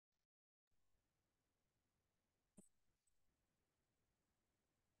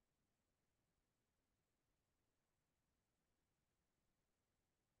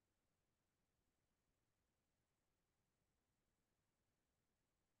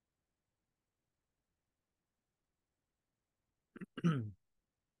Good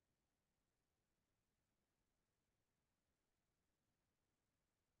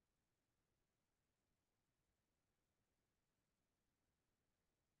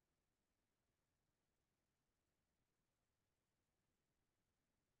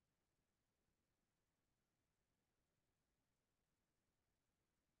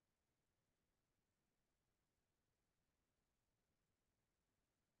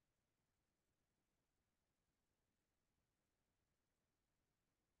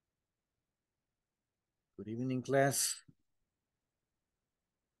evening, class.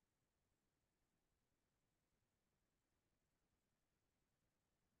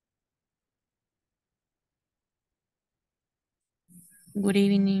 Good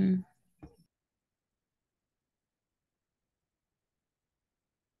evening.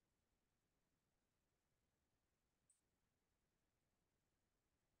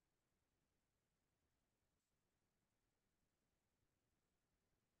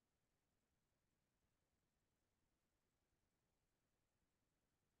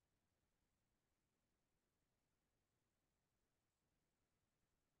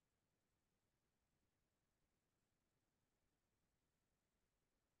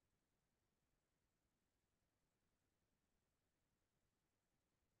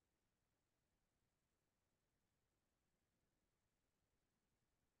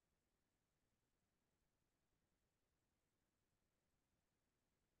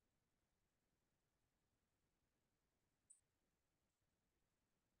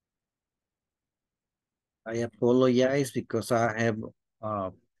 I apologize because I have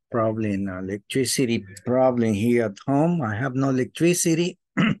a problem, electricity problem here at home. I have no electricity.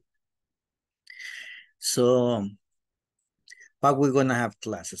 So, but we're gonna have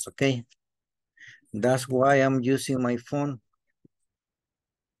classes, okay? That's why I'm using my phone.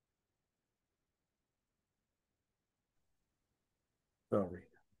 Sorry.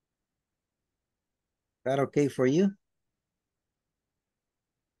 That okay for you?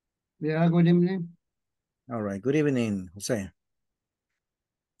 Yeah, good evening. All right, good evening, Jose.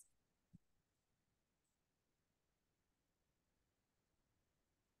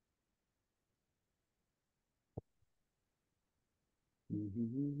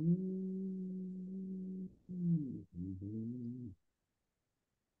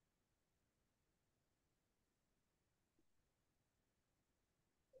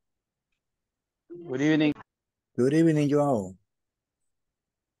 Good evening. Good evening, Joao.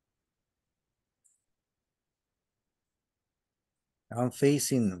 I'm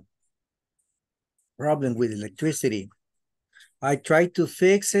facing problem with electricity. I tried to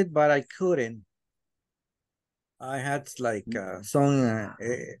fix it, but I couldn't. I had like some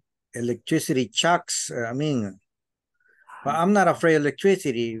electricity shocks. But I'm not afraid of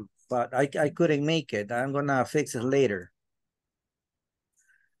electricity, but I couldn't make it. I'm gonna fix it later.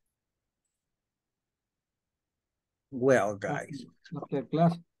 Well, guys. After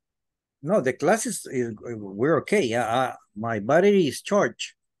class. No, the class is we're okay. Yeah, my battery is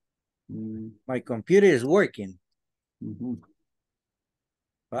charged. My computer is working.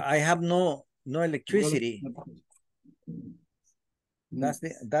 But I have no electricity.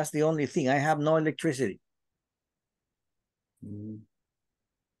 That's the only thing. I have no electricity. I'm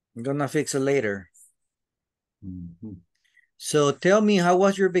gonna fix it later. So tell me, how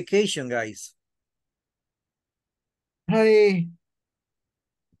was your vacation, guys? I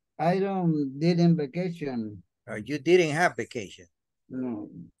didn't vacation. You didn't have vacation. No.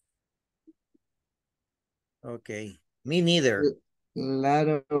 Okay, me neither. Lot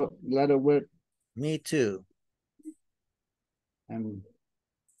of work. Me too.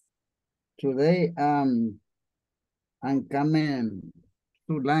 Today I'm coming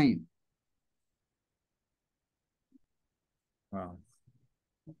to line. Wow.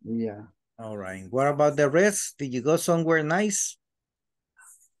 Yeah. All right. What about the rest? Did you go somewhere nice?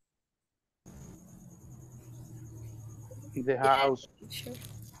 In the house.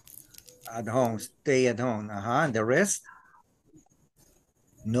 At home, stay at home. And the rest?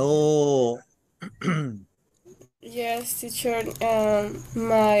 No. Yes, teacher.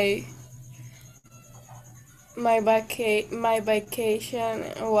 My vacation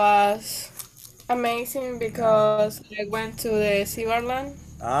was amazing because I went to the Silverland.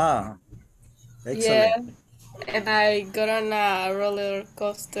 Ah, Yeah, excellent. and I got on a roller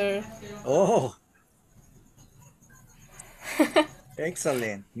coaster. Oh,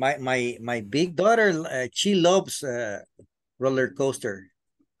 excellent. My big daughter, she loves roller coaster.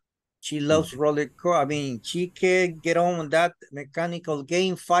 She loves roller coaster. I mean, she can get on that mechanical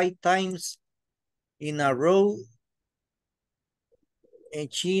game 5 times in a row,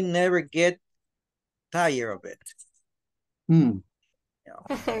 and she never get tired of it.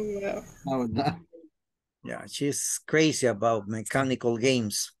 Yeah. Oh, that. Yeah, she's crazy about mechanical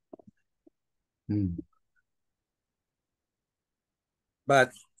games. Mm.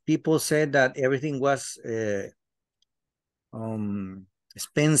 But people said that everything was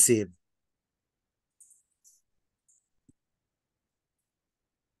expensive.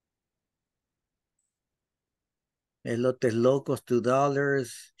 Elotes locos,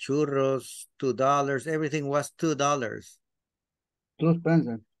 $2. Churros, $2. Everything was $2. Too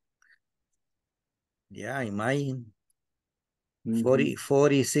expensive. Yeah, imagine. Mhm.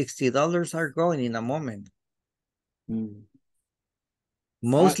 40, $60 are going in a moment. Mm.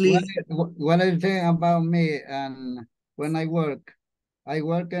 Mostly, What I say about me and when I work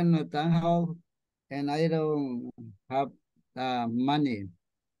in a townhouse and I don't have money.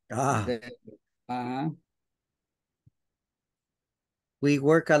 we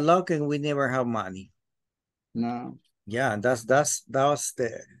work a lot and we never have money. No. Yeah, that's the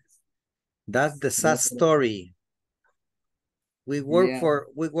sad story. We work for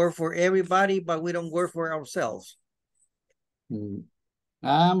everybody, but we don't work for ourselves. Mm.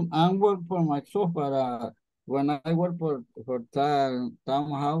 I'm work for myself, but when I work for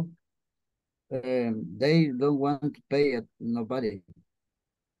townhouse, they don't want to pay it, nobody.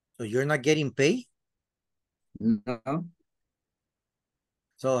 So you're not getting paid? No.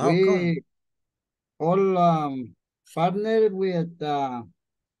 So how come? We all partner with 2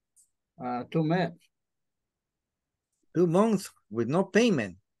 months. 2 months with no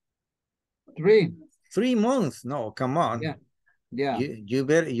payment. 3. 3 months? No, come on. Yeah. Yeah. You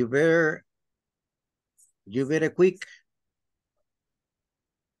better quick.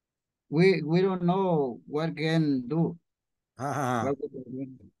 We don't know what can do. Ah,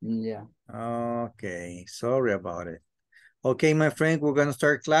 Yeah. okay, sorry about it. Okay, my friend, we're gonna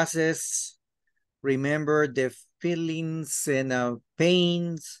start classes. Remember the feelings and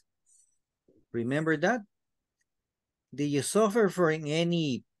pains. Remember that? Did you suffer from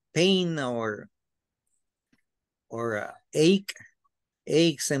any pain or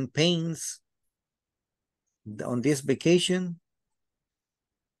aches and pains on this vacation?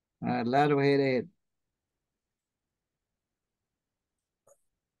 A lot of headache.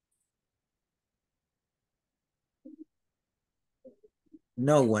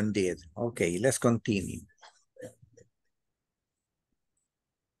 No one did. Okay, let's continue.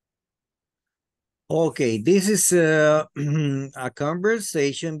 Okay, this is a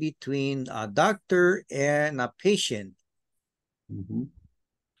conversation between a doctor and a patient. Mm-hmm.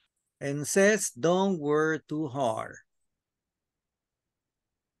 And says, don't work too hard.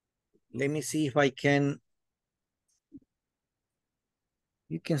 Let me see if I can.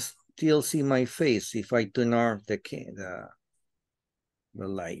 You can still see my face if I turn off the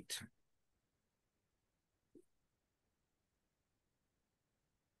light.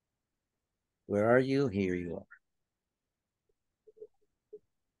 Where are you? Here you are.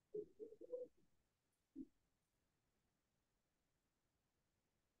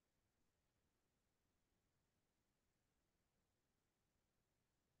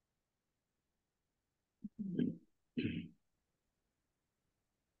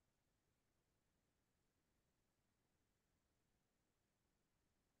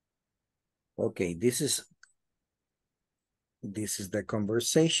 Okay, this is the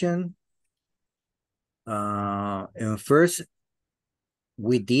conversation. And first,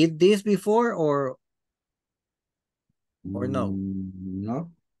 we did this before or no?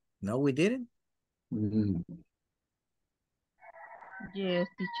 No. No, we didn't. Mm. Yes,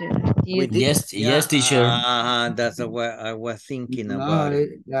 teacher. We did. Yes, yes, teacher. That's what I was thinking No, about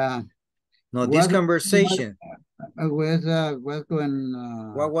it. No, this was conversation. was when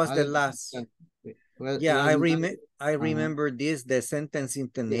What was the last? Yeah, I remember this, the sentence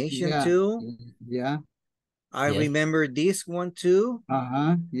intonation too. Yeah. I Yes. remember this one too.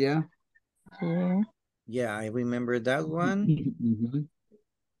 Yeah. Yeah. Yeah, I remember that one. Mm-hmm.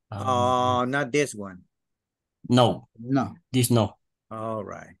 Not this one. No, No. this no. All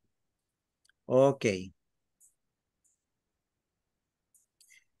right. Okay.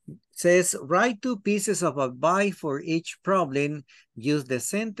 Says, write 2 pieces of advice for each problem. Use the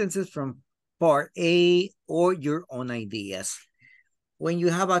sentences from part A or your own ideas. When you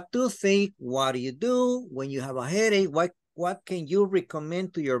have a toothache, what do you do? When you have a headache, what can you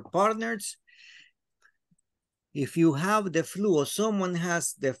recommend to your partners? If you have the flu or someone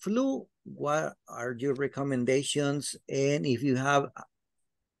has the flu, what are your recommendations? And if you have,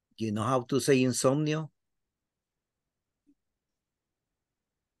 you know how to say insomnia?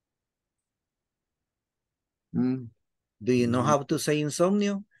 Mm. Do you know how to say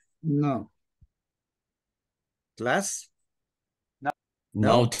insomnia? No. Class? No.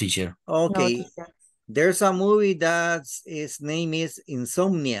 No, No? teacher. Okay. No, teacher. There's a movie that's its name is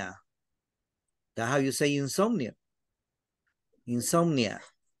Insomnia. That's how you say insomnia. Insomnia.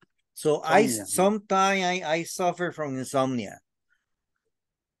 So sometimes I suffer from insomnia.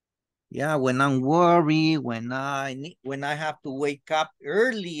 Yeah, when I'm worried, when I have to wake up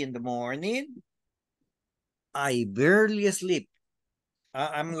early in the morning, I barely sleep.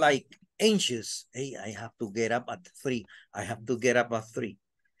 I'm like anxious. Hey, I have to get up at 3. I have to get up at 3.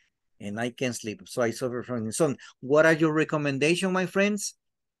 And I can't sleep. So I suffer from insomnia. What are your recommendations, my friends?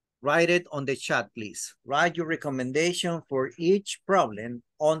 Write it on the chat, please. Write your recommendation for each problem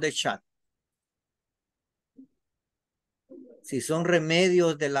on the chat. Si son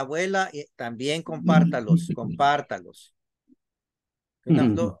remedios de la abuela, también compártalos, compártalos.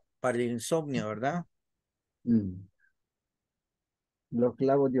 Para el insomnio, ¿verdad? Los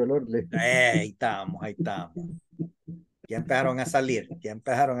clavos de olor. Ahí estamos, ahí estamos. Ya empezaron a salir, ya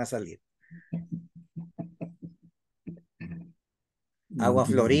empezaron a salir. Agua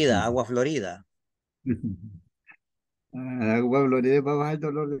Florida, agua Florida. Agua florida para bajar el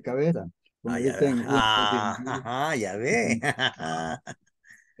dolor de cabeza. Como dicen. Ajá, ya ve.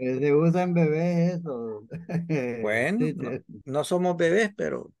 Se usa en bebés eso. Bueno, no somos bebés,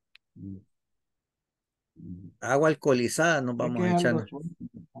 pero agua alcoholizada nos vamos a echar.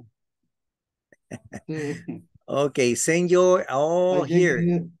 Sí. Okay, send your, here.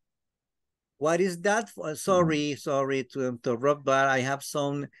 Que... What is that? Sorry to interrupt, but I have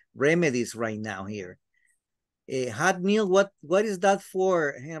some remedies right now here. Hot meal, what is that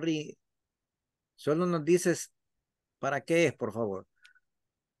for, Henry? Solo nos dices para qué es, por favor.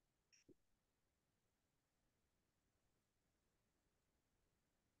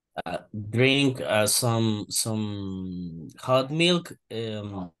 Drink some hot milk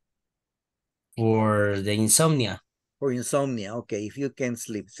for the insomnia. For insomnia, okay, if you can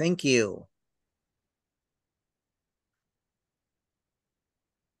sleep. Thank you.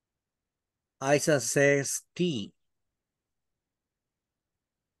 Isa says tea.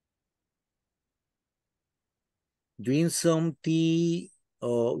 Drink some tea,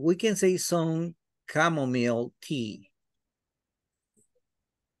 or we can say some chamomile tea.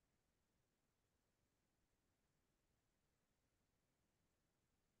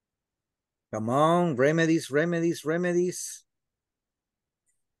 Come on, remedies, remedies, remedies.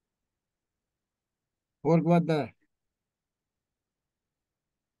 For what the?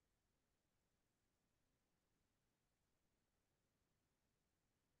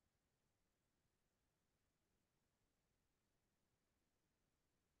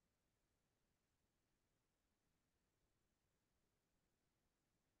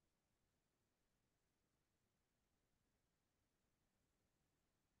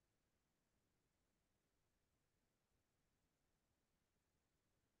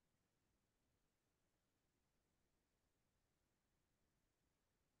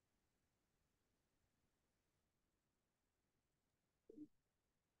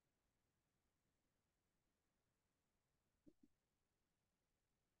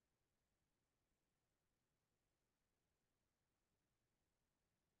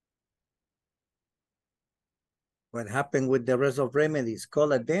 What happened with the rest of remedies?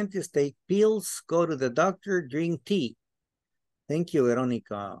 Call a dentist, take pills, go to the doctor, drink tea. Thank you,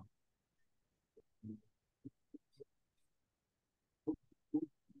 Veronica.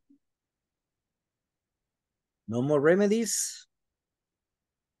 No more remedies?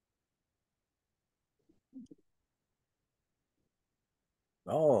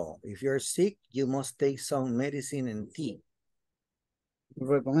 Oh, if you're sick, you must take some medicine and tea.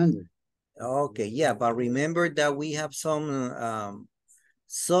 Recommended. Okay, yeah, but remember that we have some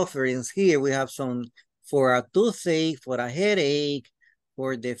sufferings here. We have some for a toothache, for a headache,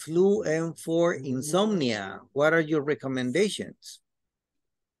 for the flu, and for insomnia. What are your recommendations?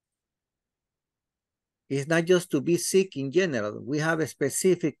 It's not just to be sick in general. We have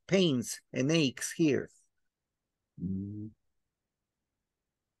specific pains and aches here.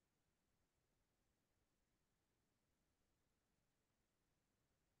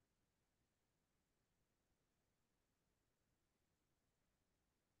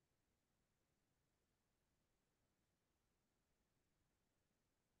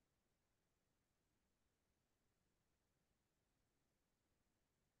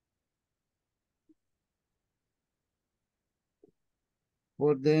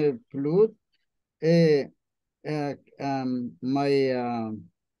 For the flu, my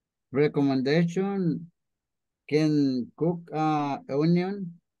recommendation can cook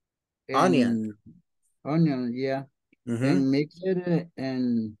onion Onion. Onion, yeah. And mix it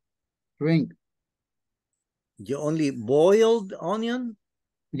and drink. You only boiled onion?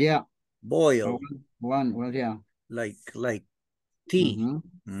 Yeah. Boil, One, yeah. like tea.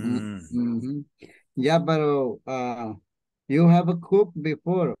 Yeah, but you have a cook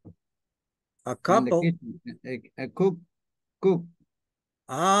before A in the couple. kitchen. A cook.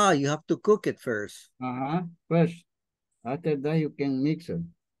 Ah, you have to cook it first. First. After that, you can mix it.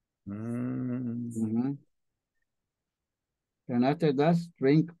 Mm. And after that,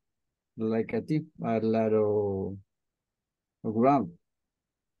 drink like a tea, a lot of ground.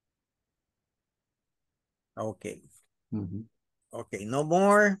 Okay. Okay, no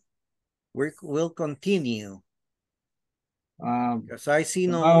more. We'll continue. Because I see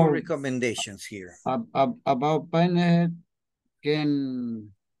no more recommendations here. About pinehead can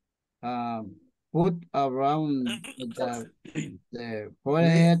put around the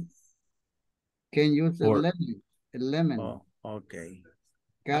forehead, can use a Or lemon. Oh, okay.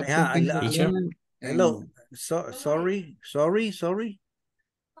 Cut two pieces of teacher? lemon. Hello. Sorry.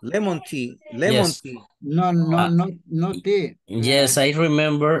 Lemon tea. Yes. Tea. No tea. Yes, I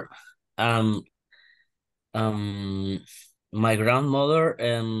remember my grandmother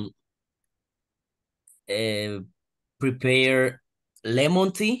prepare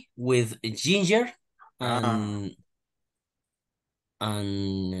lemon tea with ginger and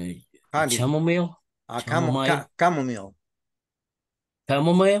Honey. chamomile. Chamomile.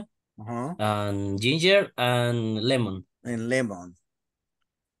 Chamomile and ginger and lemon. And lemon.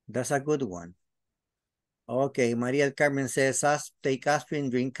 That's a good one. Okay, Maria del Carmen says, take aspirin,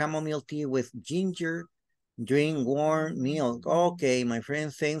 drink chamomile tea with ginger, drink warm milk. Okay, my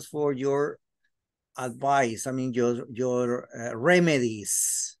friend, thanks for your advice. I mean, your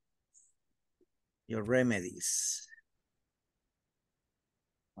remedies. Your remedies.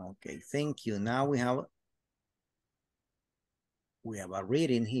 Okay, thank you. Now we have a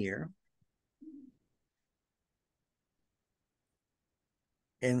reading here.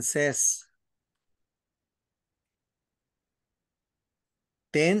 And says,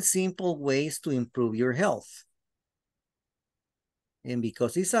 10 simple ways to improve your health. And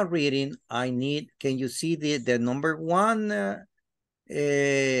because it's a reading, I need, can you see the number one,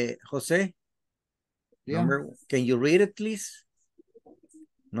 Jose? Yeah. Can you read it, please?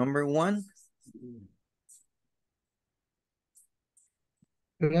 Number one.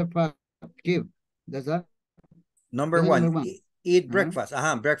 Breakfast give. That's that. Number one. Eat breakfast.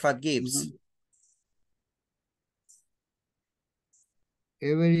 Breakfast gives.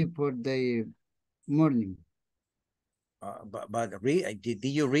 Every for the morning. But did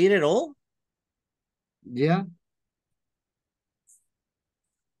you read it all? Yeah.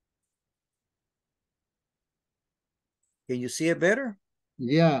 Can you see it better?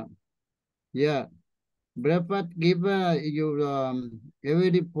 Yeah. Breakfast give you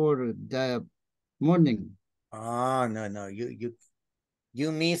every for the morning. No.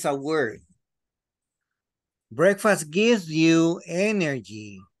 You miss a word. Breakfast gives you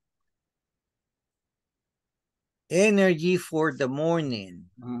energy. Energy for the morning.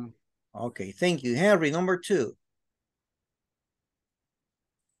 Okay, thank you. Henry, number two.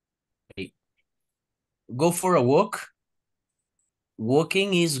 Go for a walk.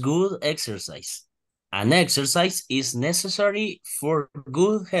 Walking is good exercise. And exercise is necessary for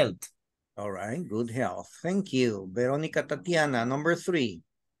good health. All right, good health. Thank you. Veronica Tatiana, number three.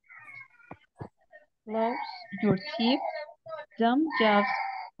 Floss your teeth. Don't just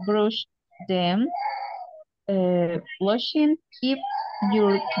brush them. Flossing keeps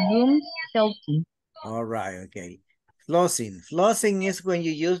your gums healthy. All right, okay. Flossing. Flossing is when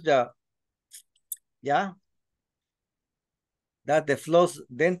you use the, yeah? That the floss,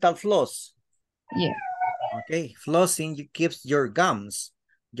 dental floss. Yeah. Okay, flossing keeps your gums.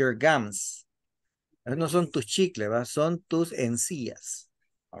 Your gums. No son tus chicles, ¿verdad? Son tus encías.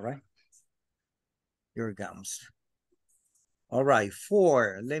 All right. Your gums. All right,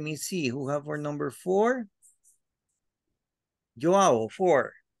 four. Let me see who have our number four. Joao,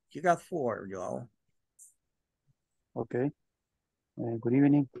 four. You got four, Joao. Okay. Good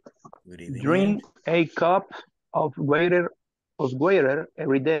evening. Good evening. Drink a cup of water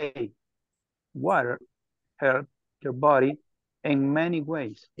every day. Water helps your body in many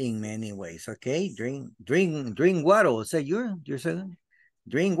ways. In many ways, okay. Drink water. Say you're saying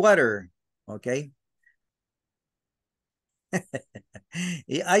drink water, okay.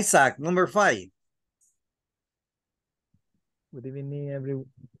 Isaac, number five. Good evening,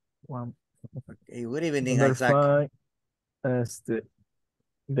 everyone. Okay, good evening, Number Isaac. five,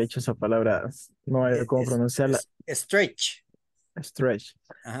 de hecho esa palabra no hay cómo pronunciarla. Stretch. Stretch.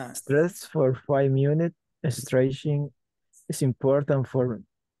 Stretch for 5 minutes. Stretching is important for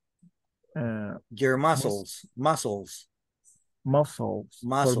your muscles. Muscles. For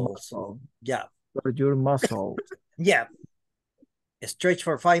Muscles. muscle. Yeah. For your muscles. Yeah. Stretch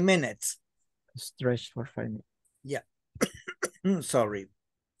for 5 minutes. Stretch for 5 minutes. Yeah. Sorry.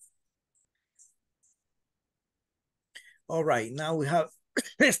 All right. Now we have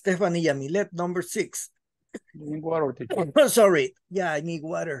Stephanie Yamilet, number 6. You need water, teacher. Oh, sorry. Yeah, I need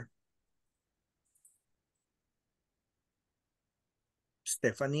water.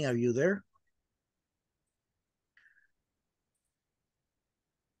 Stephanie, are you there?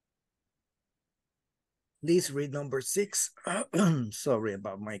 Please read number 6. Sorry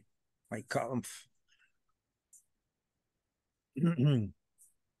about my cough.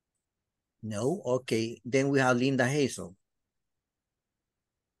 No? Okay. Then we have Linda Hazel.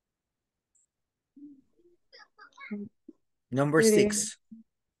 Number 6.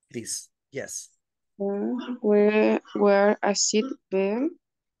 Please. Yes. Wear a seat belt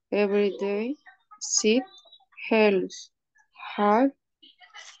every day. Seat helps have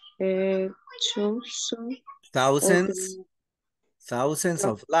chosen. Thousands. Thousands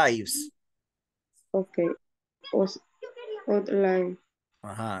of lives. Okay. Outline.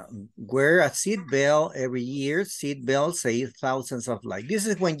 Wear a seat belt every year. Seat belt save thousands of lives. This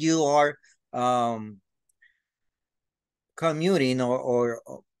is when you are commuting or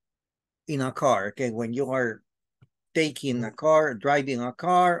in a car. Okay, when you are taking a car, driving a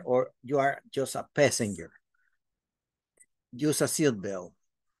car, or you are just a passenger. Use a seat belt.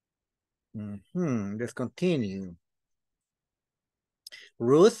 Let's continue.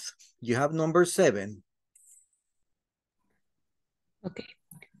 Ruth, you have number 7. Okay.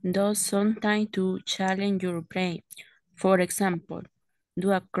 Do something to challenge your brain. For example,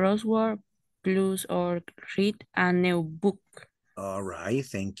 do a crossword, plus or read a new book. All right,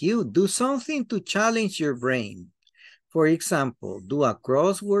 thank you. Do something to challenge your brain. For example, do a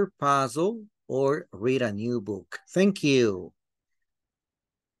crossword puzzle or read a new book. Thank you.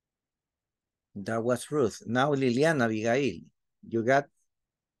 That was Ruth. Now Liliana Abigail, you got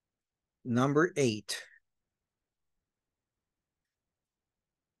number 8.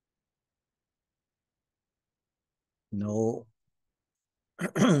 No.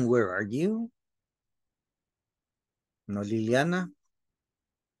 Where are you? No Liliana?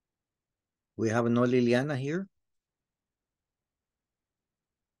 We have no Liliana here?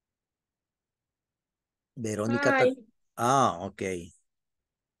 Verónica. Hi. Ah, okay.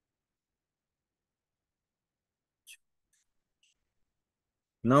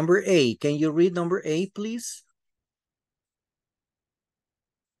 Number 8. Can you read number 8, please?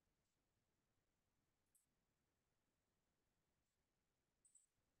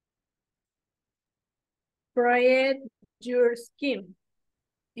 Protect your skin.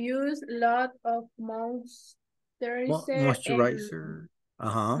 Use lot of Moisturizer.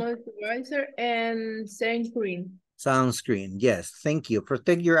 moisturizer and sunscreen. Sunscreen. Yes, thank you.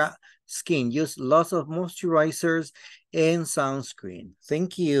 Protect your skin. Use lots of moisturizers and sunscreen.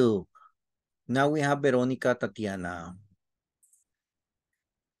 Thank you. Now we have Veronica Tatiana.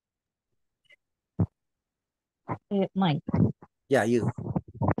 Mine. Yeah, you.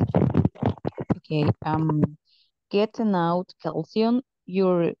 Okay. Getting out calcium.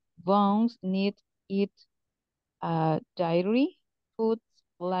 Your bones need it. Dairy foods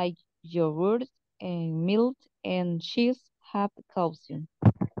like yogurt and milk and cheese have calcium.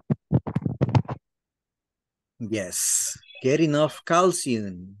 Yes. Get enough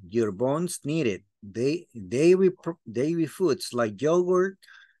calcium. Your bones need it. Dairy foods like yogurt,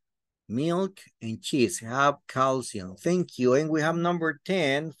 milk, and cheese have calcium. Thank you. And we have number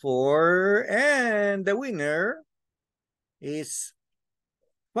 10 and the winner is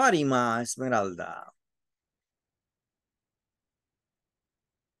Fatima Esmeralda.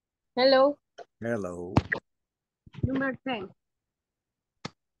 Hello. Hello. Number 10.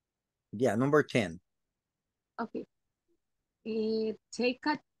 Yeah, number 10. Okay. Take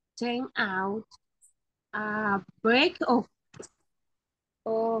a time out, a break of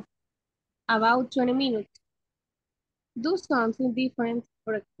about 20 minutes. Do something different.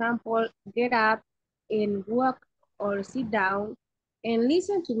 For example, get up and walk or sit down and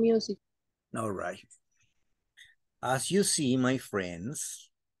listen to music. All right. As you see, my friends,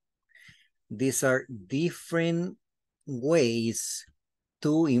 these are different ways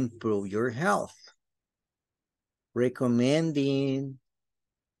to improve your health. Recommending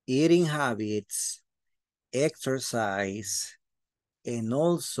eating habits, exercise, and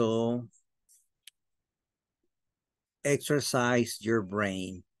also exercise your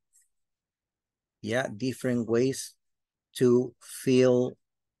brain. Yeah, different ways to feel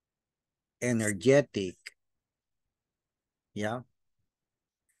energetic. Yeah,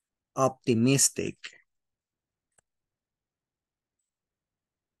 optimistic.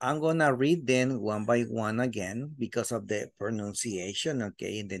 I'm gonna read them one by one again because of the pronunciation,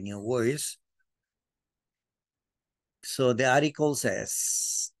 okay, in the new words. So the article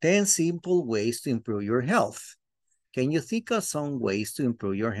says, 10 simple ways to improve your health. Can you think of some ways to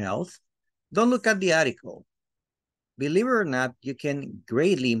improve your health? Don't look at the article. Believe it or not, you can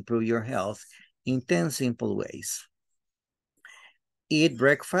greatly improve your health in 10 simple ways. Eat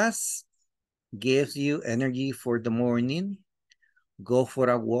breakfast, gives you energy for the morning. Go for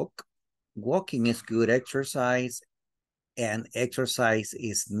a walk. Walking is good exercise, and exercise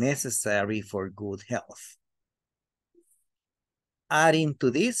is necessary for good health. Adding to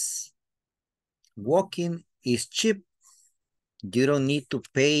this, walking is cheap. You don't need to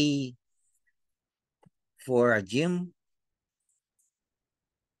pay for a gym.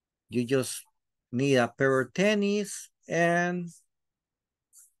 You just need a pair of tennis and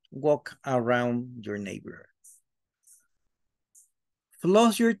walk around your neighborhood.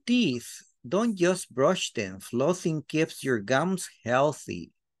 Floss your teeth. Don't just brush them. Flossing keeps your gums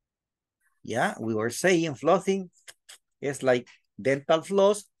healthy. Yeah, we were saying flossing is like dental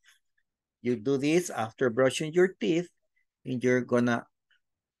floss. You do this after brushing your teeth and you're gonna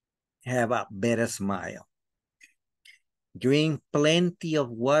have a better smile. Drink plenty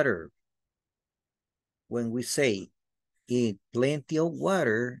of water. When we say eat plenty of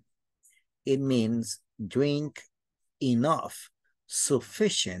water, it means drink enough,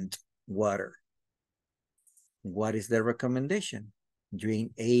 sufficient water. What is the recommendation?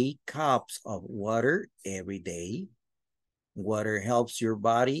 Drink 8 cups of water every day. Water helps your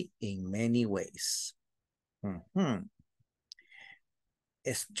body in many ways.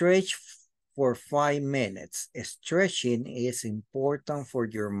 Stretch for 5 minutes. Stretching is important for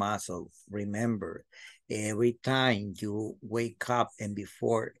your muscle. Remember, every time you wake up and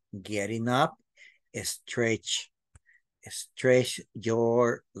before getting up, stretch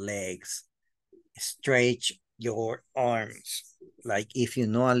your legs, stretch your arms. Like if you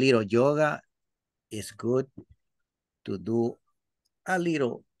know a little yoga, it's good to do a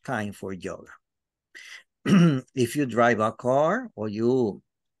little time for yoga. If you drive a car or you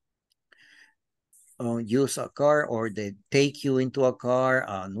use a car or they take you into a car,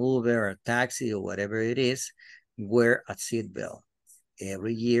 an Uber, a taxi, or whatever it is, wear a seatbelt.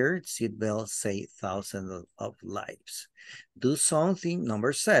 Every year, seatbelts save thousands of lives. Do something,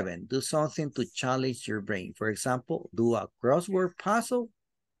 number 7, do something to challenge your brain. For example, do a crossword puzzle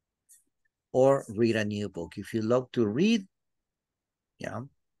or read a new book. If you love to read, yeah.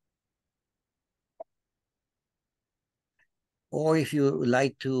 Or if you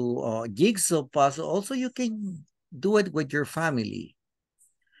like to jigsaw puzzle, also you can do it with your family.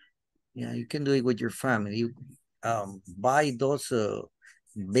 Yeah, you can do it with your family. You buy those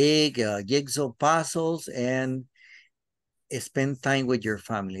big jigsaw puzzles and spend time with your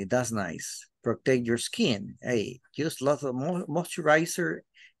family. That's nice. Protect your skin. Hey, use lots of moisturizer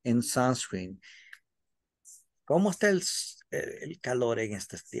and sunscreen. ¿Cómo está el calor en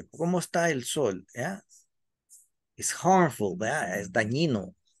este tiempo? ¿Cómo está el sol? Yeah? It's harmful, ¿verdad? Es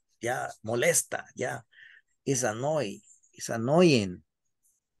dañino, yeah, molesta, yeah. It's annoying.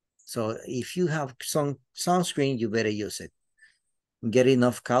 So if you have some sunscreen, you better use it. Get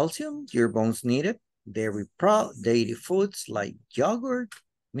enough calcium, your bones need it. Dairy foods like yogurt,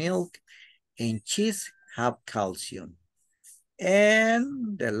 milk, and cheese have calcium.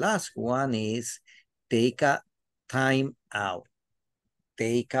 And the last one is take a time out.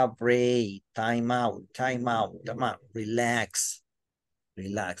 Take a break, time out, come on, relax.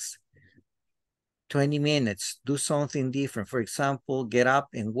 20 minutes, do something different. For example, get up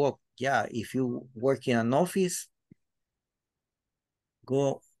and walk. Yeah, if you work in an office,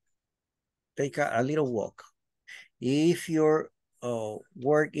 go take a little walk. If your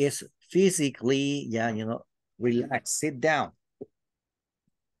work is physically, yeah, you know, relax, sit down,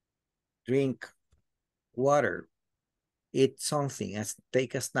 drink water, eat something,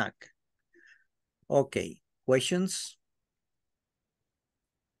 take a snack. Okay, questions?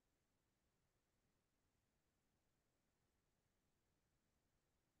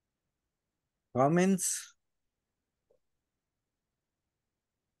 Comments?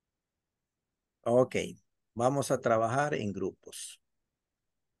 Okay, vamos a trabajar en grupos.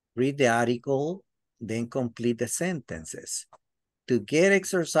 Read the article, then complete the sentences. To get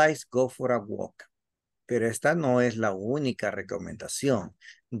exercise, go for a walk. Pero esta no es la única recomendación.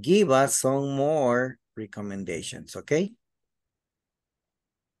 Give us some more recommendations, okay?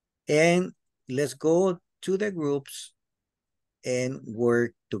 And let's go to the groups and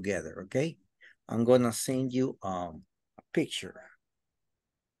work together, okay? I'm gonna send you a picture.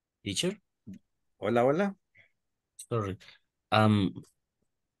 Teacher? Hola, hola. Sorry.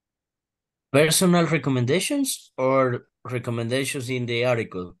 Personal recommendations or recommendations in the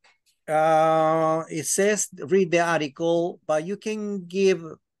article? It says read the article, but you can give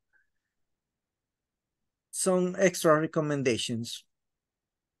some extra recommendations.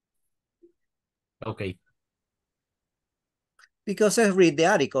 Okay. Because I read the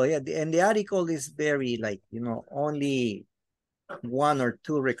article, yeah, and the article is very like, you know, only 1 or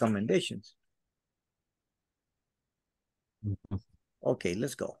 2 recommendations. Okay,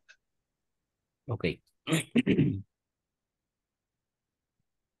 let's go. Okay.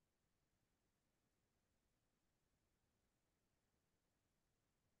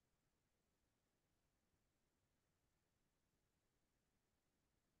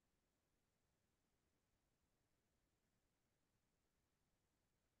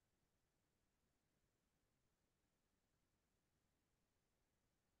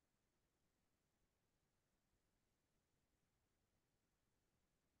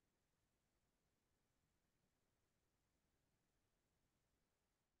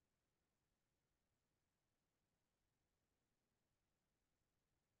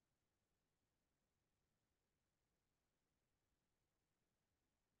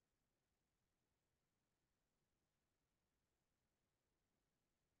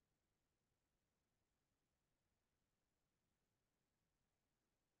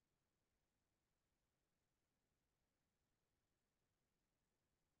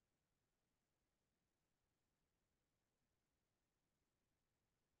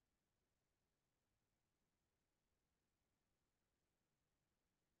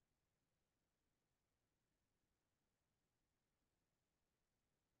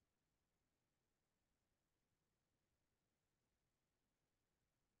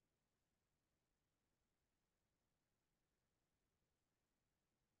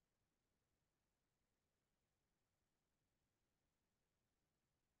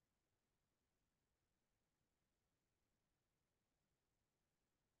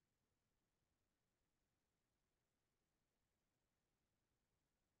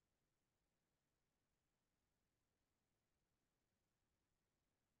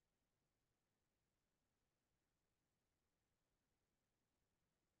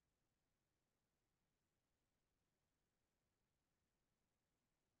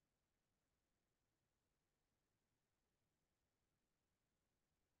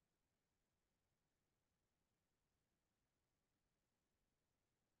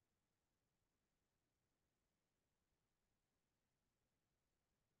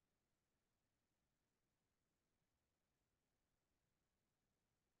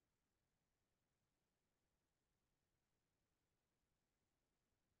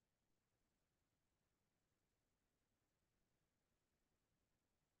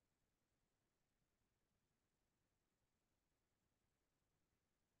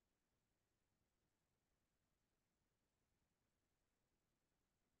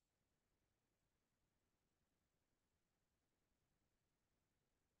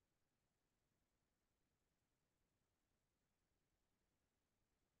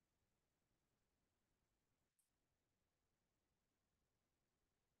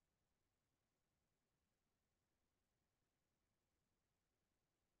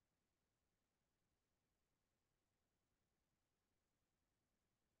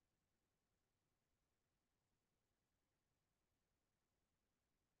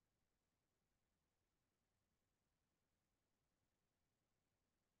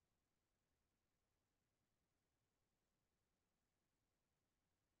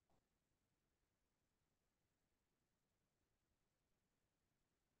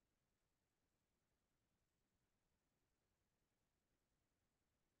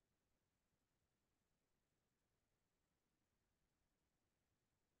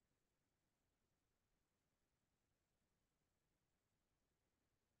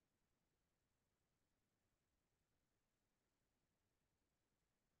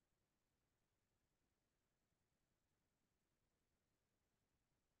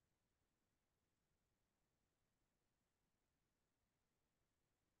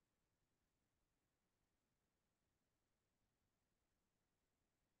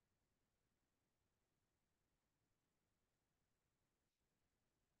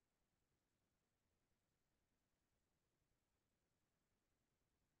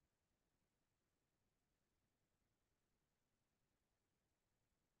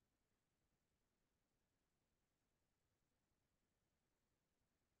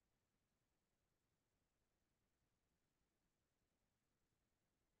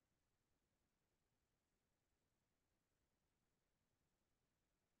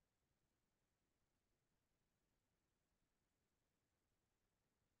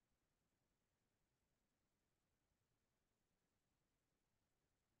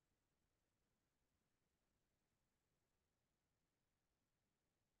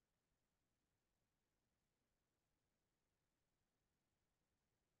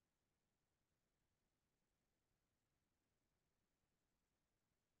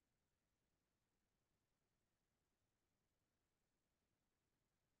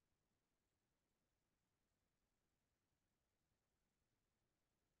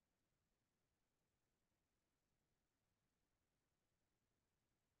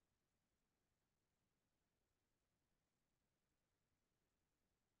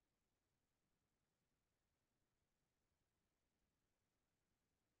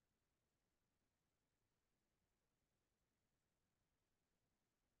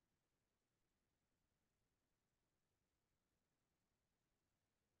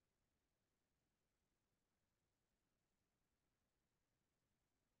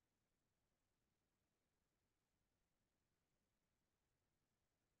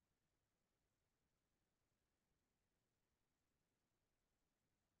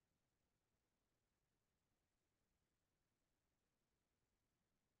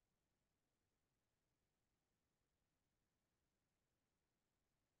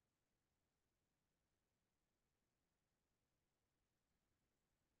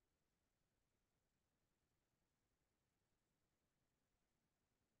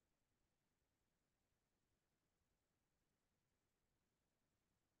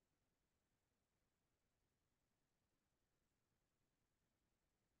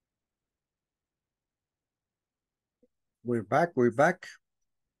 We're back, we're back.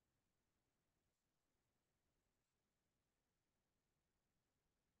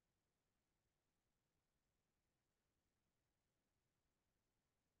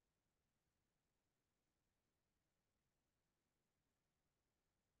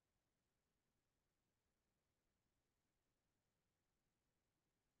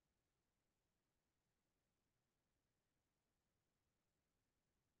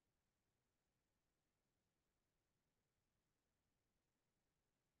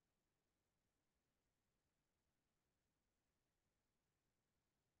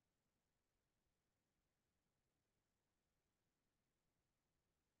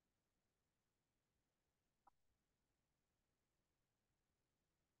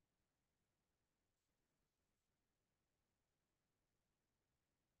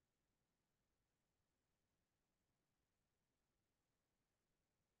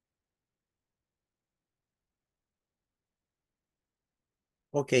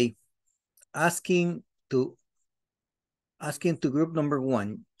 Okay, asking to group number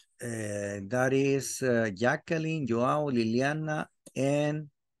 1. That is Jacqueline, Joao, Liliana, and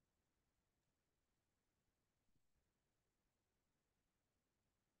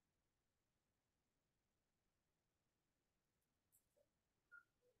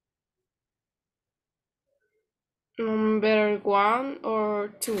Number 1 or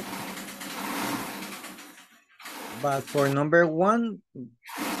 2. but for number 1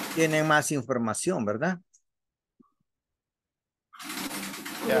 tienen más información, ¿verdad?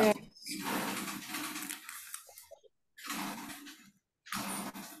 Yeah.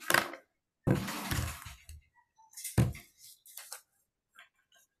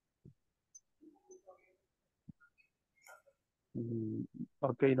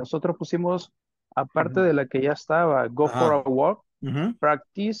 Ok, nosotros pusimos, aparte de la que ya estaba, go for a walk,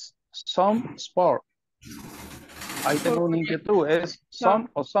 practice some sport. Ahí tengo una inquietud, ¿es some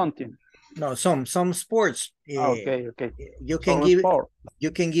o something? No, some sports. Okay. You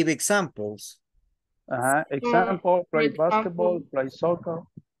can give examples. Example, play basketball, play soccer,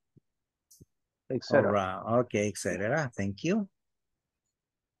 etc. All right. Okay, etc. Thank you.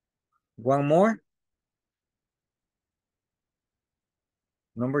 One more.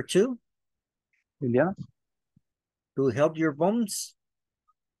 Number 2. Liliana. To help your bones.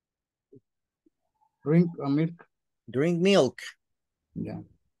 Drink milk. Drink milk. Yeah.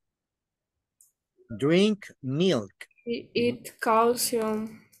 Drink milk. Eat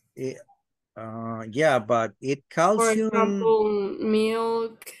calcium. Yeah, but eat calcium. For example,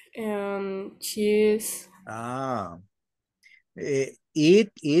 milk and cheese.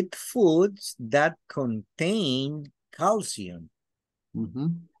 Eat foods that contain calcium.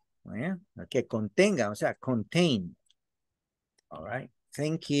 Yeah, que contenga, o sea, contain. All right,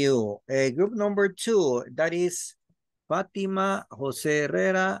 thank you. Group number 2, that is Fatima, Jose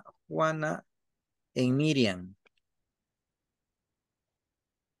Herrera, Juana, and Miriam.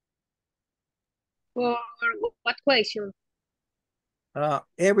 For what question?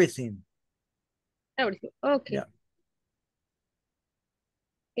 Everything. Everything. Okay.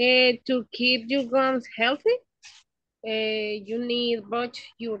 Yeah. To keep your gums healthy, you need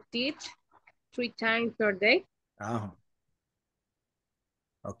brush your teeth 3 times per day.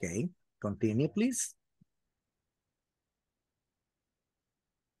 Okay, continue, please.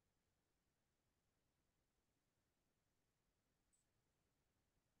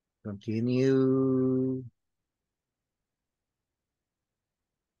 Continue.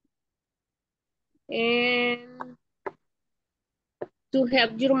 And to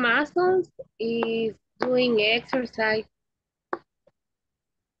help your muscles is doing exercise.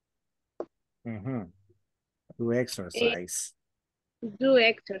 Do exercise. Do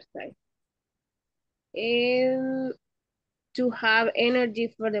exercise. And to have energy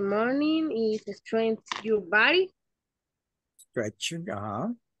for the morning is strengthen your body. Stretching,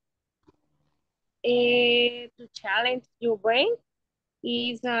 To challenge your brain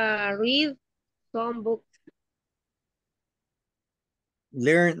is read some books.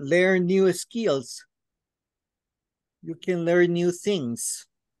 Learn new skills. You can learn new things.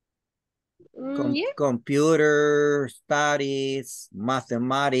 Yeah. Computer studies,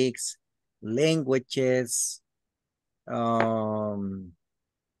 mathematics, languages,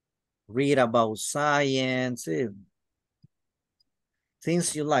 read about science,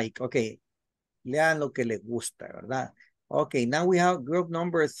 things you like. Okay, lean lo que le gusta, ¿verdad? Okay, now we have group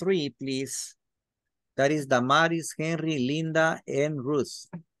number 3, please. That is Damaris, Henry, Linda, and Ruth.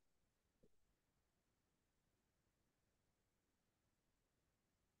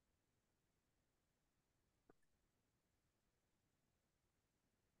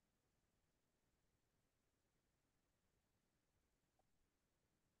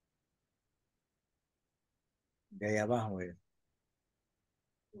 De ahí abajo.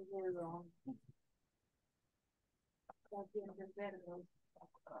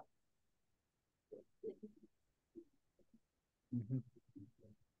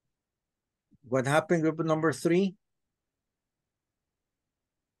 What happened, group number 3?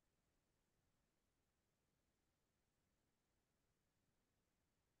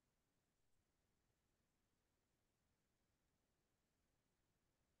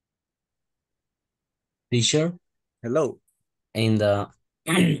 Teacher, Hello. in the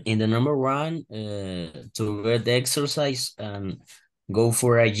in the number 1, to get exercise and go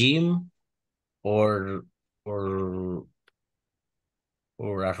for a gym or or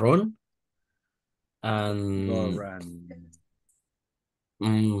a run Go and run.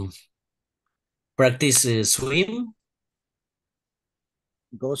 practice swim,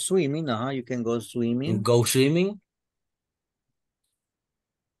 Go swimming. You can go swimming. go swimming.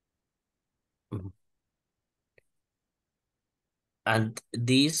 And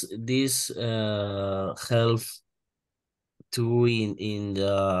this help to in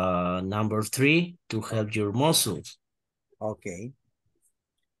the number 3 to help your muscles. Okay.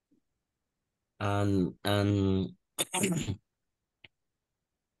 And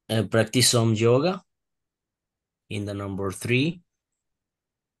practice some yoga in the number 3.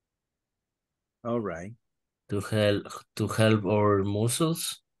 All right. To help our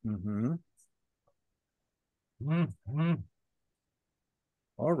muscles.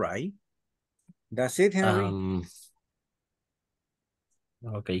 All right. That's it, Henry.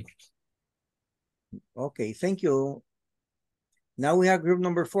 Okay. Okay, thank you. Now we have group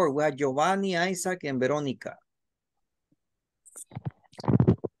number 4. We have Giovanni, Isaac, and Veronica.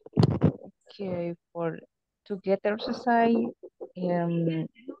 Okay, to get exercise,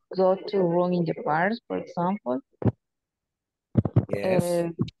 go to run in the park, for example.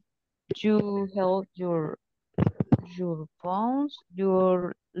 Yes. You help your bones,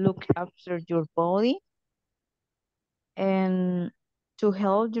 you look after your body, and to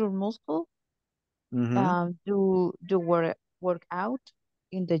help your muscle, do work out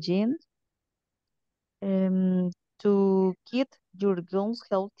in the gym, to keep your gums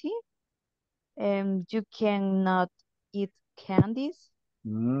healthy, you cannot eat candies.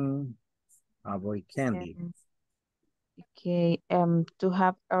 Avoid candy. Okay, to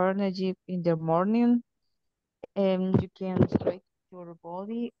have energy in the morning, you can stretch your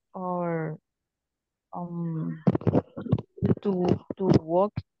body or to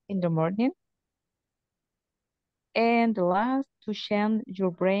walk in the morning. And last, to change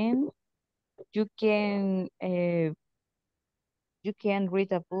your brain, you can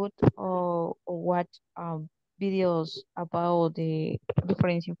read a book or watch videos about the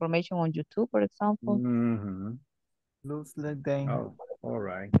different information on YouTube, for example. Looks like them. Oh, all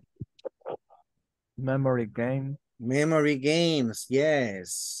right. Memory game. Memory games,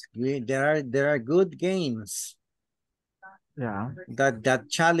 yes. There are good games. Yeah. That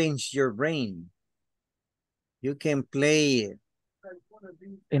challenge your brain. You can play.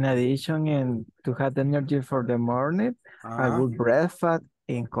 In addition, and to have energy for the morning, a good breakfast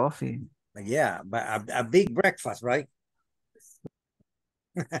and coffee. Yeah, but a big breakfast, right?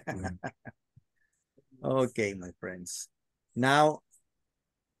 Okay, my friends. Now,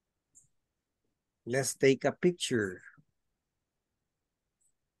 let's take a picture.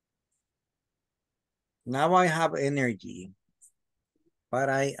 Now I have energy, but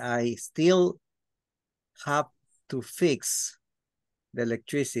I still have to fix the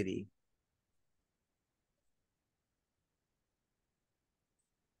electricity.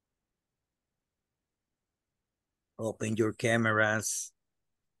 Open your cameras.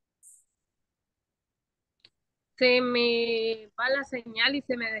 Se me va la señal y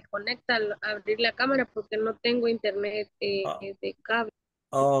se me desconecta al abrir la cámara porque no tengo internet de cable.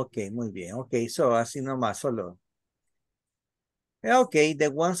 Okay, muy bien. Okay, so así nomás, solo. Okay, the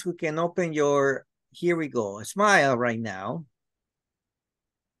ones who can open your, here we go. Smile right now.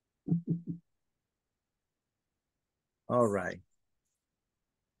 All right.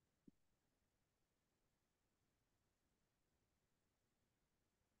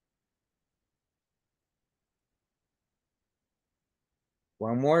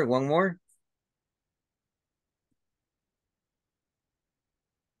 One more.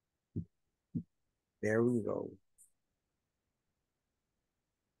 There we go.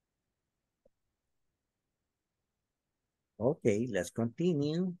 Okay, let's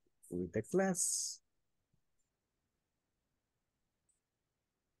continue with the class.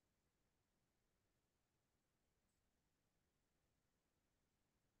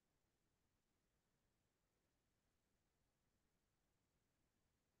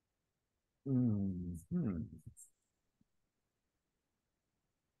 Mhm.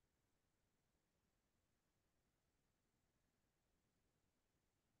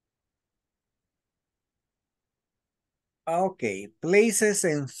 Okay, places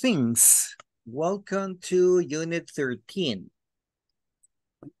and things. Welcome to Unit 13.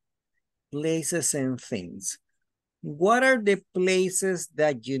 Places and things. What are the places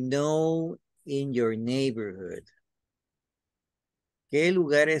that you know in your neighborhood? ¿Qué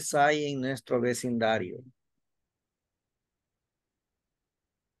lugares hay en nuestro vecindario?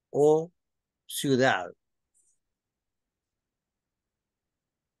 O ciudad.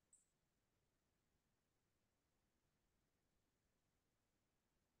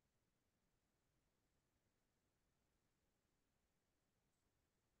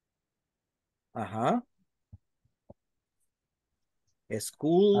 Ajá.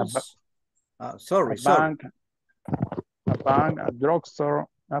 Schools. Sorry. A bank, a drugstore,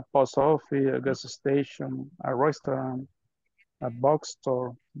 a post office, a gas station, a restaurant, a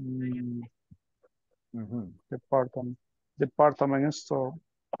bookstore, department store,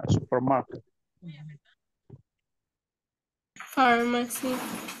 a supermarket. Pharmacy.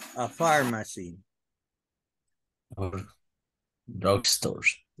 A pharmacy. Or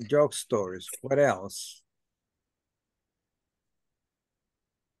drugstores. Drugstores. What else?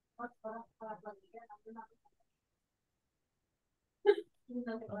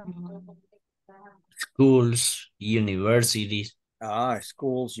 Schools, universities.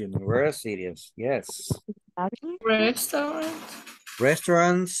 Schools, universities. Yes. Restaurants.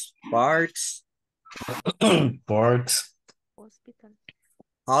 Restaurants, parks. Parks.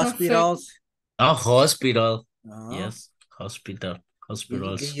 Hospitals. Oh, hospital. Uh-huh. Yes, hospital. Did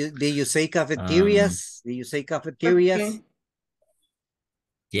Hospitals. you say cafeterias? Did you say cafeterias? Okay.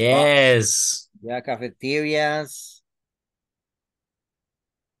 Yes. Yeah, cafeterias.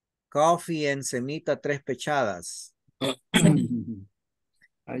 Coffee en semita tres pechadas.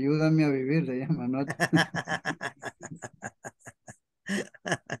 Ayúdame a vivir, se llama, ¿no?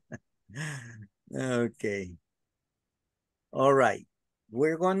 Okay. All right.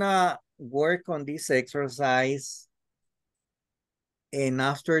 We're gonna work on this exercise. And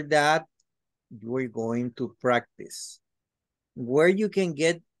after that, we're going to practice. Where you can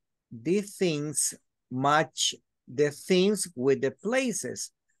get these things, match the things with the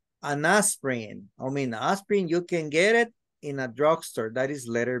places. An aspirin. Aspirin, you can get it in a drugstore. That is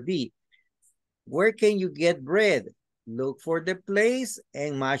letter B. Where can you get bread? Look for the place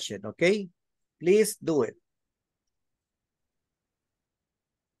and match it, okay? Please do it.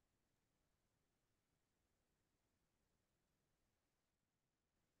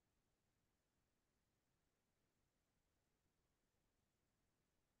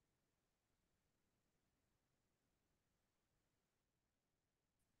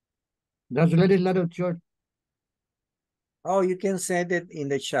 That's very little short. Oh, you can send it in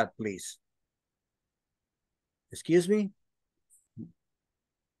the chat, please. Excuse me?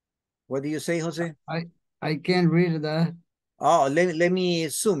 What do you say, Jose? I can't read that. Oh, let me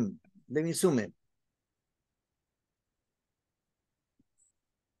zoom. Let me zoom it.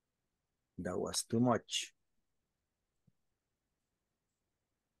 That was too much.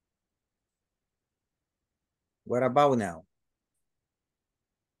 What about now?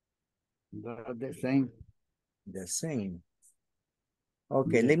 The same. The same.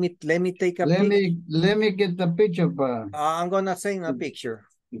 Okay, Yeah. let me take a picture. Let me get the picture, I'm gonna send a picture.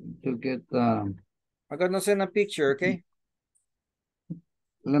 To get I'm gonna send a picture, okay?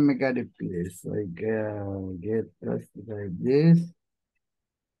 Let me get it, please. I get this like this.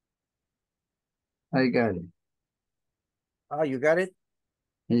 I got it. Oh, you got it?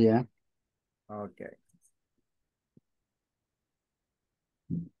 Yeah. Okay.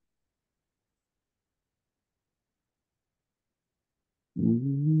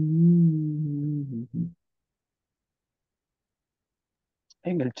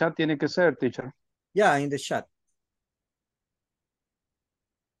 En el chat tiene que ser, teacher. Yeah, in the chat.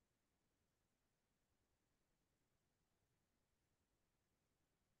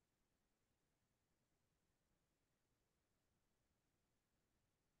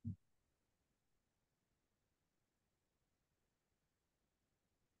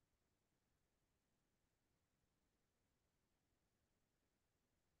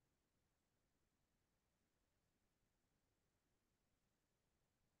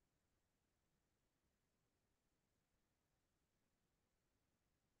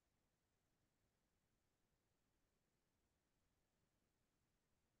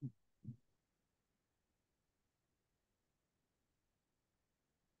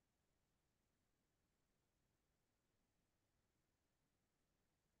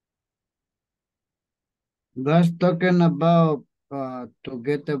 That's talking about to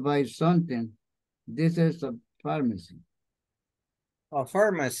get to buy something. This is a pharmacy. A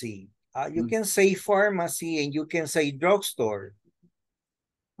pharmacy. You can say pharmacy and you can say drugstore.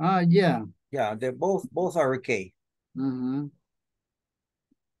 Yeah. Yeah, they both are okay.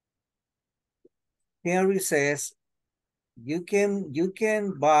 Henry says you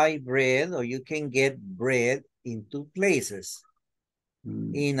can buy bread or you can get bread in two places.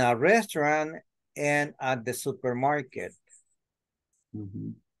 In a restaurant and at the supermarket.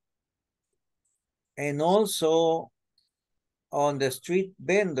 And also on the street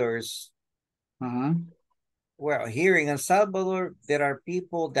vendors. Well, here in El Salvador, there are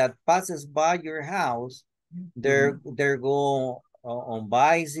people that passes by your house. They're go on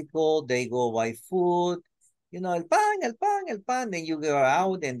bicycle, they go buy food. You know, el pan. Then you go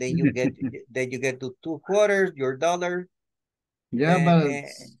out and then you get to 2 quarters, your dollar. Yeah, but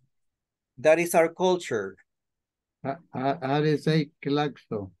that is our culture. How do you say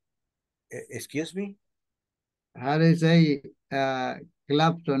claxo? Excuse me? How do you say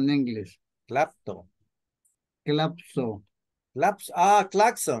clapso in English? Clapto. Clapso.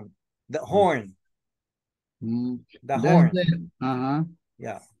 Klaxon. The horn. The That's horn.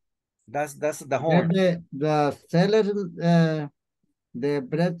 Yeah. That's the horn. The seller, the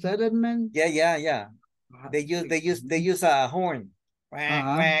bread salesman. Yeah. They use a horn.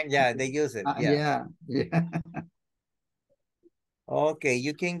 Yeah, they use it. Yeah. Okay,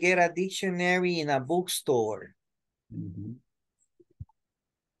 you can get a dictionary in a bookstore.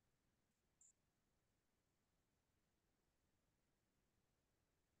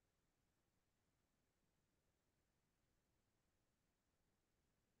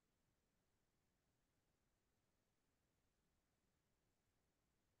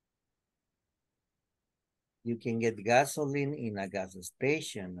 You can get gasoline in a gas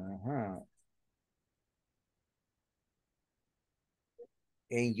station.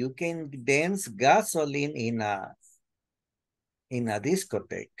 And you can dance gasoline in a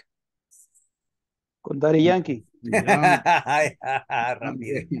discotheque. Con Daddy Yankee.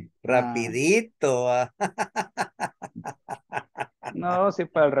 Rapidito. No, si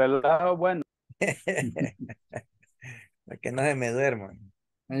para el relajo, bueno. Para que no se me duerman.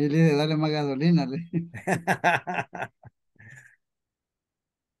 Ahí le dice, dale más gasolina.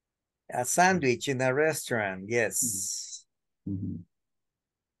 A sandwich in a restaurant, yes.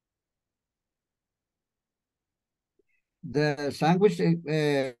 The sandwich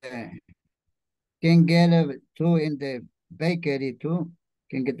can get too in the bakery too.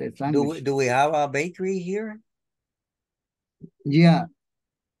 Can get the sandwich. Do we have a bakery here? Yeah.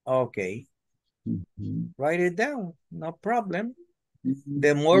 Okay. Write it down. No problem.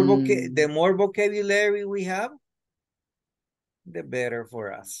 The more vocabulary we have, the better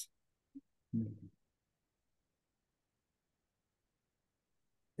for us.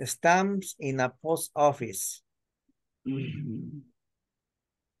 Stamps in a post office.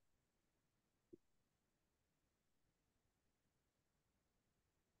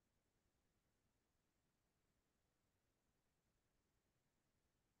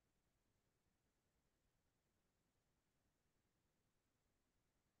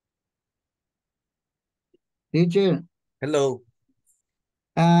 Teacher. Hello.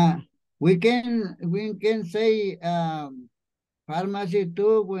 We can say pharmacy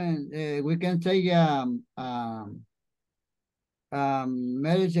too when we can say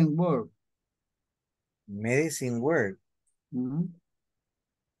medicine work. Medicine work.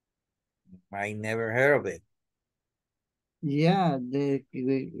 I never heard of it. Yeah,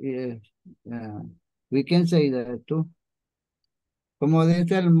 we can say that too. Como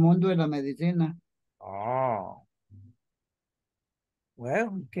dice el mundo de la medicina. Oh.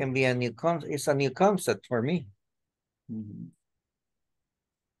 Well, it can be a new concept. It's a new concept for me.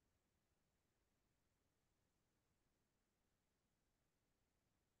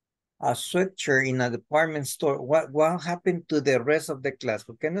 A sweatshirt in a department store. What happened to the rest of the class?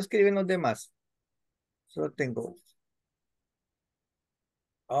 ¿Por qué no escriben los demás? Solo tengo.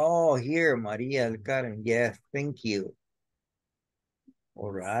 Oh, here, Maria del Carmen. Yes, thank you.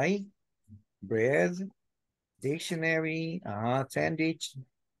 All right. Bread, dictionary, sandwich,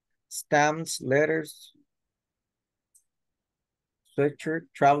 stamps, letters, sweatshirt,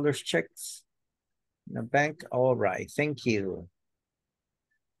 traveler's checks, the bank. All right, thank you.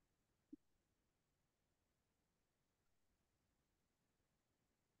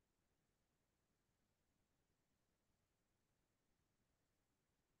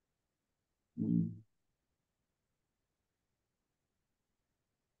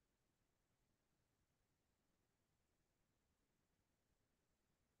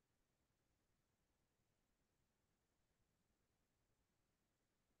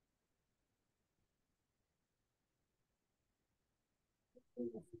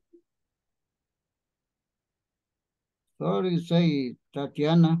 Sorry, say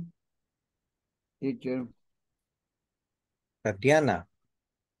Tatiana, teacher. Tatiana.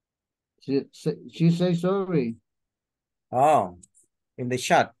 She say sorry. Oh, in the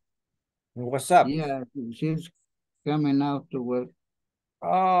chat. What's up? Yeah, she's coming out to work.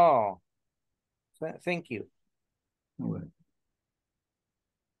 Oh, thank you. Well,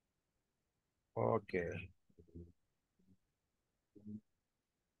 Okay.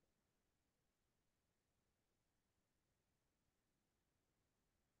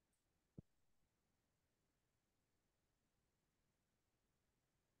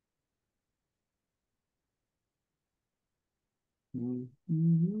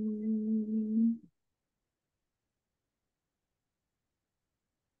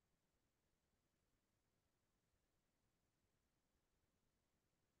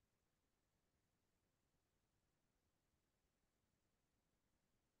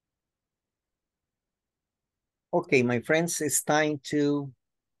 Okay, my friends, it's time to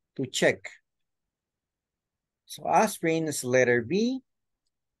check. So aspirin is letter B.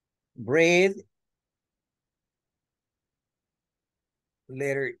 Bread,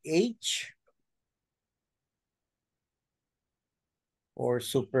 letter H. Or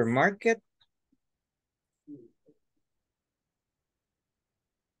supermarket.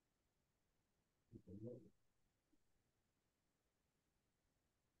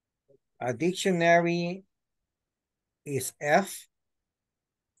 A dictionary is F.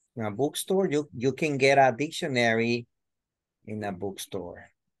 In a bookstore, you can get a dictionary in a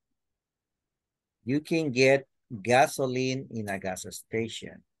bookstore. You can get gasoline in a gas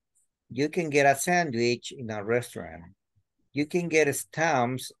station. You can get a sandwich in a restaurant. You can get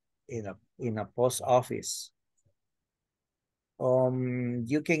stamps in a post office.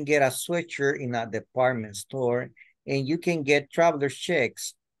 You can get a sweatshirt in a department store, and you can get traveler's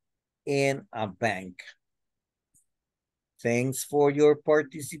checks in a bank. Thanks for your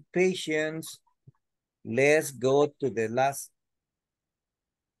participations. Let's go to the last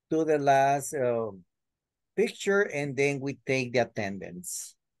picture, and then we take the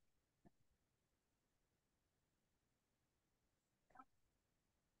attendance.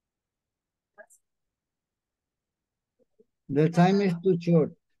 the time is too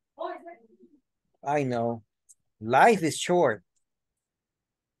short. I know. Life is short.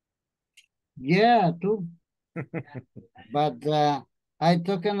 Yeah, too. But I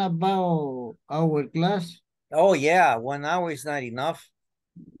talking about our class. Oh, yeah. 1 hour is not enough.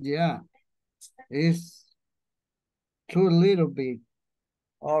 Yeah, it's too little bit.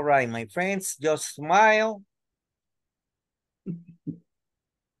 All right, my friends, just smile. Okay,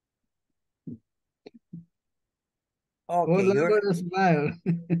 All I'm gonna smile.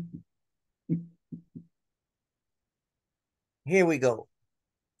 Here we go.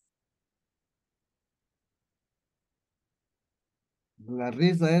 La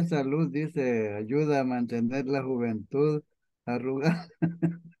risa es salud, dice, ayuda a mantener la juventud arrugada.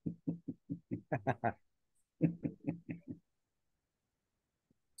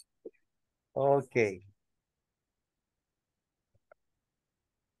 Okay.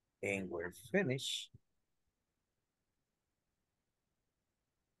 And we're finished.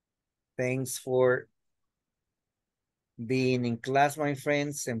 Thanks for being in class, my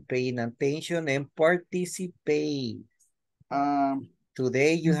friends, and paying attention and participate.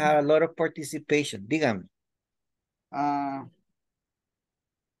 Today you have a lot of participation. Dígame.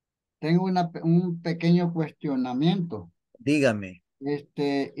 Tengo un pequeño cuestionamiento. Dígame.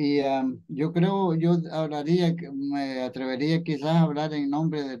 Yo creo, yo hablaría, me atrevería quizás a hablar en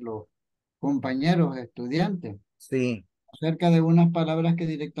nombre de los compañeros estudiantes. Sí. Acerca de unas palabras que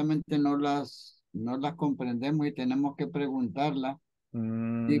directamente no las comprendemos y tenemos que preguntarlas.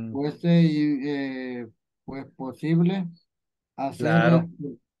 Si fuese pues posible hacer Claro.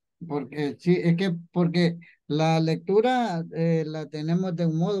 porque sí, es que porque la lectura la tenemos de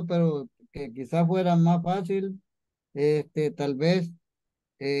un modo, pero que quizás fuera más fácil, tal vez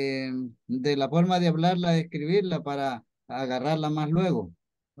de la forma de hablarla, de escribirla para agarrarla más luego.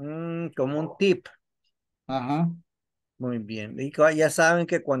 Como un tip. Ajá. Muy bien. Y ya saben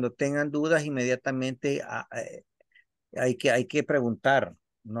que cuando tengan dudas, inmediatamente hay que preguntar.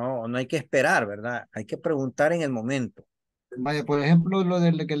 No hay que esperar, ¿verdad? Hay que preguntar en el momento. Vaya, por ejemplo, lo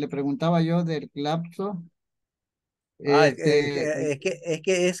del que le preguntaba yo del clapso. Es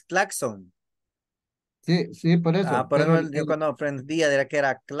que es claxon. Sí, sí, por eso. Por Pero eso yo cuando aprendía era que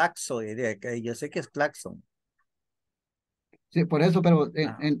era claxon. Yo sé que es claxon. sí, por eso, pero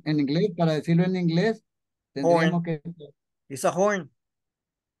en inglés, para decirlo en inglés, tendríamos Horn. que... It's a horn.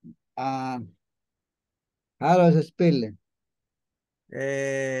 How does it spell?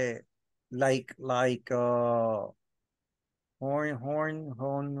 Like horn.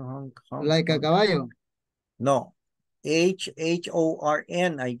 Like a caballo. No,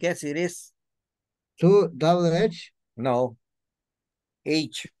 HORN, I guess it is. Two double H. No,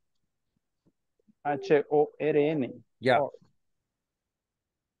 H. HORN. Yeah. Oh,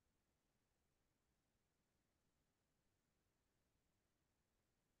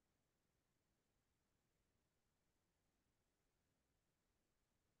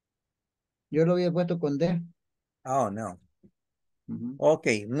 Yo lo había puesto con D. Oh, no.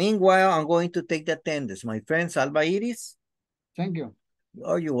 Okay, meanwhile, I'm going to take the attendance. My friend Salva Iris. Thank you.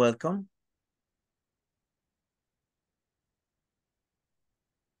 Oh, you're welcome.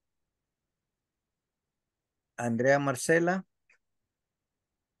 Andrea Marcela.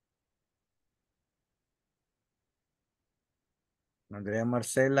 Andrea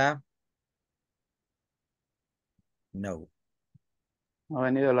Marcela. No. no ha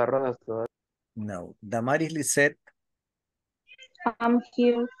venido las rodas todavía. No. Damaris Lisette. I'm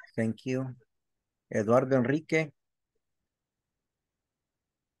here. Thank you. Eduardo Enrique.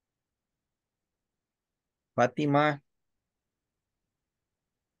 Fátima.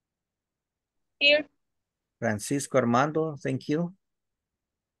 Here. Francisco Armando. Thank you.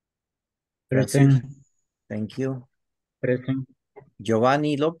 Present. Francisco. Thank you. Present.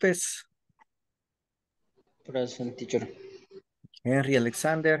 Giovanni López. Present, teacher. Henry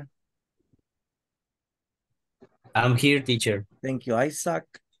Alexander. I'm here, teacher. Thank you, Isaac.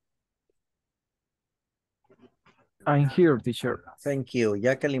 I'm here, teacher. Thank you,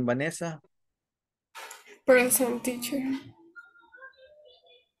 Jacqueline Vanessa. Present, teacher.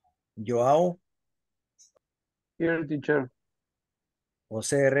 Joao. Here, teacher.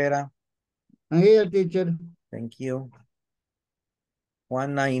 José Herrera. I'm here, teacher. Thank you.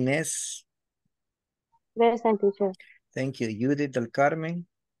 Juana Inés. Present, teacher. Thank you. Judith del Carmen.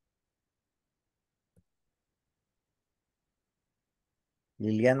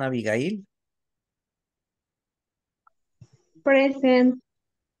 Liliana Abigail. Present.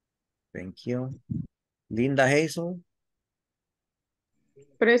 Thank you. Linda Hazel.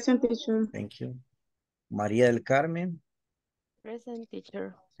 Present, teacher. Thank you. María del Carmen. Present,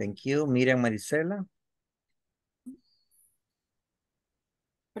 teacher. Thank you. Miriam Marisela.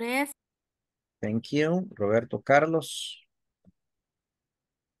 Present. Thank you. Roberto Carlos.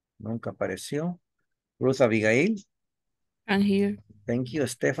 Nunca apareció. Ruth Abigail. I'm here. Thank you.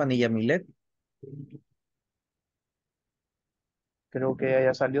 Stephanie Yamilet. Creo que ella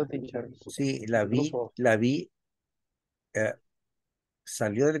ya salió, teacher. Sí, la vi. Grupo.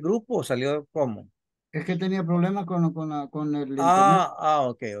 ¿Salió del grupo o salió cómo? Es que tenía problemas con el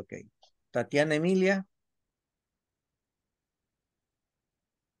internet. Ok. Tatiana Emilia.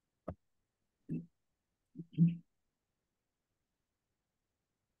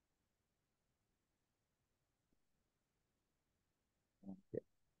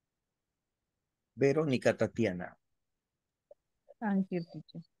 Verónica Tatiana. I'm here,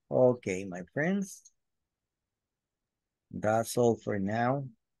 teacher. Okay, my friends. That's all for now.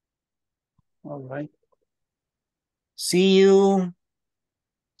 All right. See you.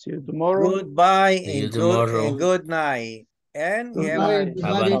 See you tomorrow. Goodbye See you and tomorrow. good night. And Good have night,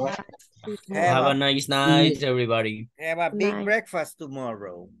 everybody. Have a nice night, everybody. a big Night. breakfast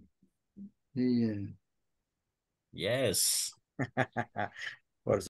tomorrow. Yeah. Yes.